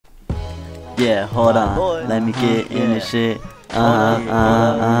Yeah, hold on. Let me get in this shit. Let's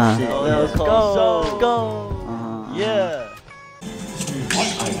go. Yeah.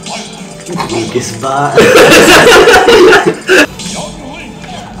 Lucas spot.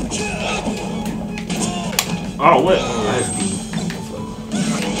 Oh, what?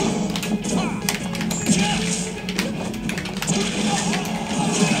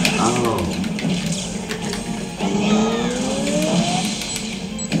 Oh.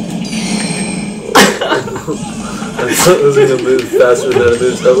 I thought it was gonna move faster than it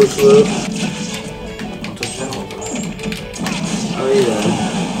moves hella slow. Oh yeah.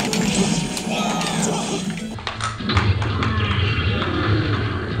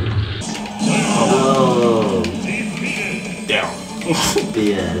 Oh. Down.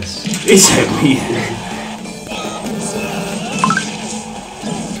 BS. He said me.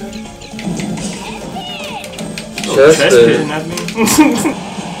 Chest hitting at me.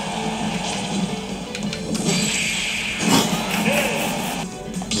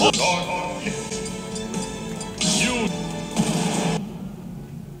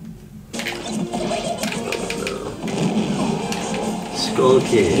 Skull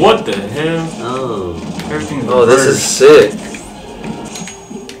Kid. What the hell? Oh. Everything's Oh, this is reversed. sick.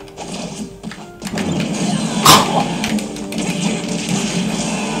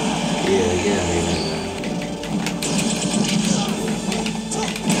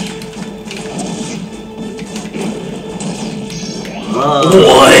 Oh.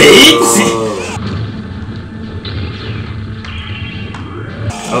 What?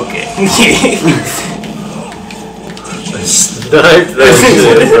 Okay. I sniped that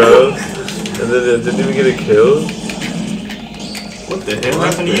shit, bro. And then it didn't even get a kill. What the hell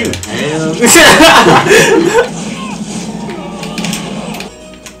happened to you?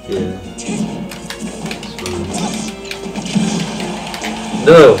 Yeah.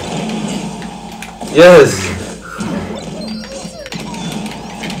 No. Yes.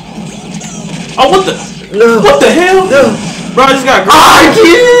 Oh, what the? No. What the hell? No. Bro, I just got.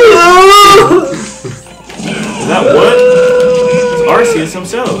 Is that what? It's Arceus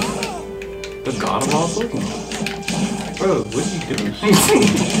himself. The god of all Pokemon. Bro, what are you doing?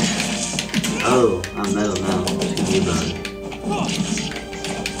 Oh, I'm metal now. Excuse me,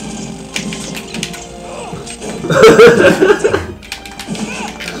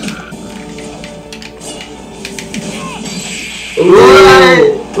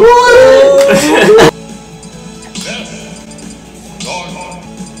 What?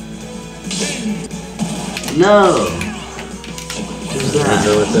 No. Who's I that?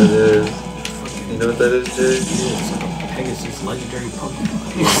 know what that is. You know what that is, Jay? It's like a Pegasus legendary Pokemon.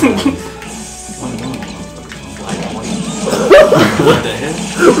 What the heck?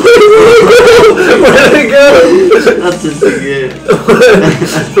 Where did it go? That's just again.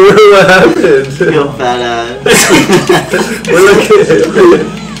 What happened? Yo, fat ass. We're looking.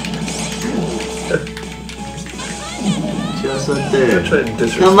 Just up there. I'm trying to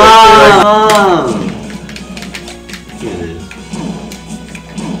disrespect Come you. on! Here it is.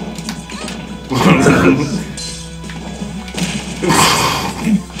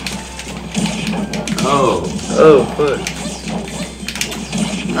 Oh. Oh, fuck.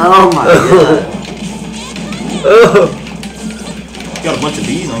 Oh my god. Oh. You got a bunch of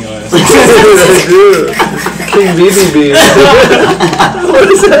bees on your ass. I do. King BBB. What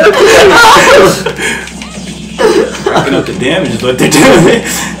is happening? Racking up the damage is what they're doing.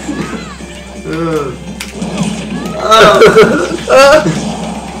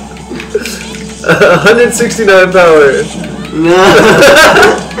 169 power. No.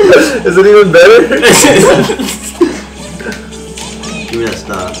 Is it even better? Give me that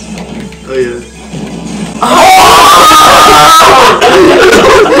stop. Oh yeah.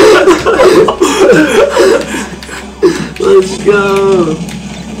 Let's go.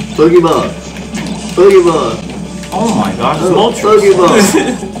 Pokeball. Pokeball. Oh my gosh, it's Oh, Moltres. Pokeball.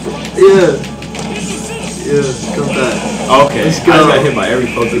 Yeah. Yeah, come back. Okay, Let's I go. just got hit by every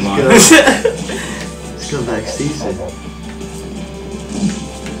Pokemon. Let's come back season.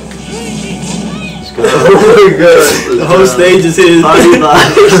 Let's go. Oh my god. The whole stage is his. Party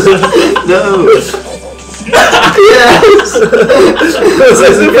vibes. No. Yes.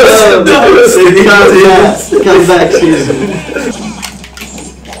 Let's go. Come back season.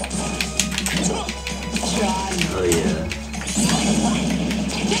 Oh yeah.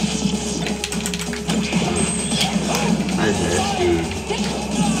 Nice SD.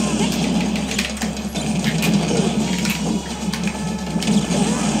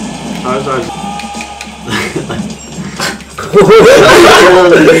 Charizard's on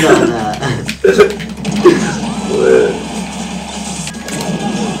that.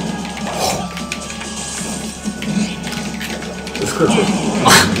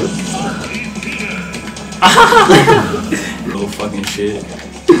 No fucking shit.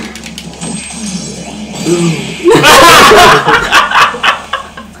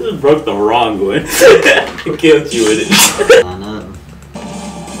 Broke the wrong one. It killed you with it. I know.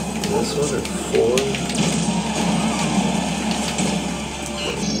 This one at 4.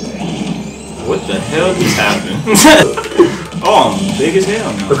 What the hell just happened? Oh, I'm big as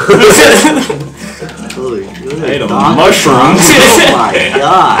hell now. Holy, I ate a mushroom. Oh my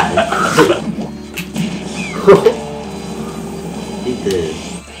god. Eat this.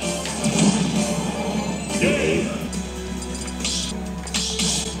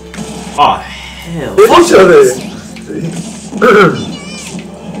 Oh, hell. Hit each other!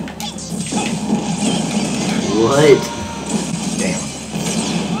 What? Damn.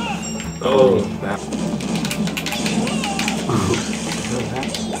 Oh. That.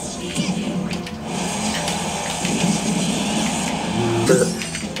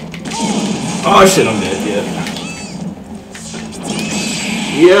 Oh shit, I'm dead, yeah.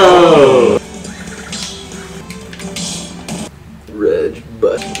 Yo! Reg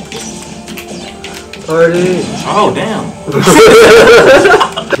butt. Party! Oh, damn.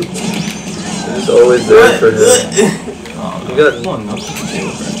 It's always there for him. Oh, You got- come on, nothing to do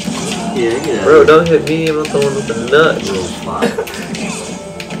with that. Yeah, get out Bro, of don't hit me, I'm the one with the nuts. here. Fuck.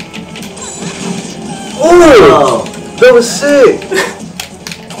 Oh! Oh! That was sick!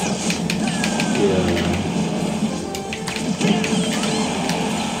 Yeah.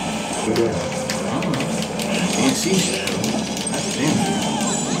 Can't see shit. That's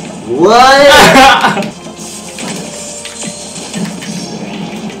dangerous. What?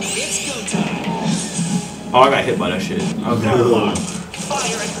 Oh, I got hit by that shit. Okay. Oh, I got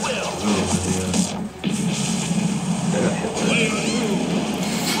hit by that.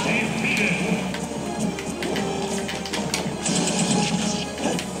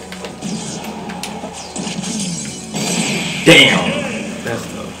 Damn. That's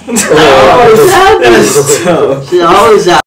tough. Oh, That's tough. She always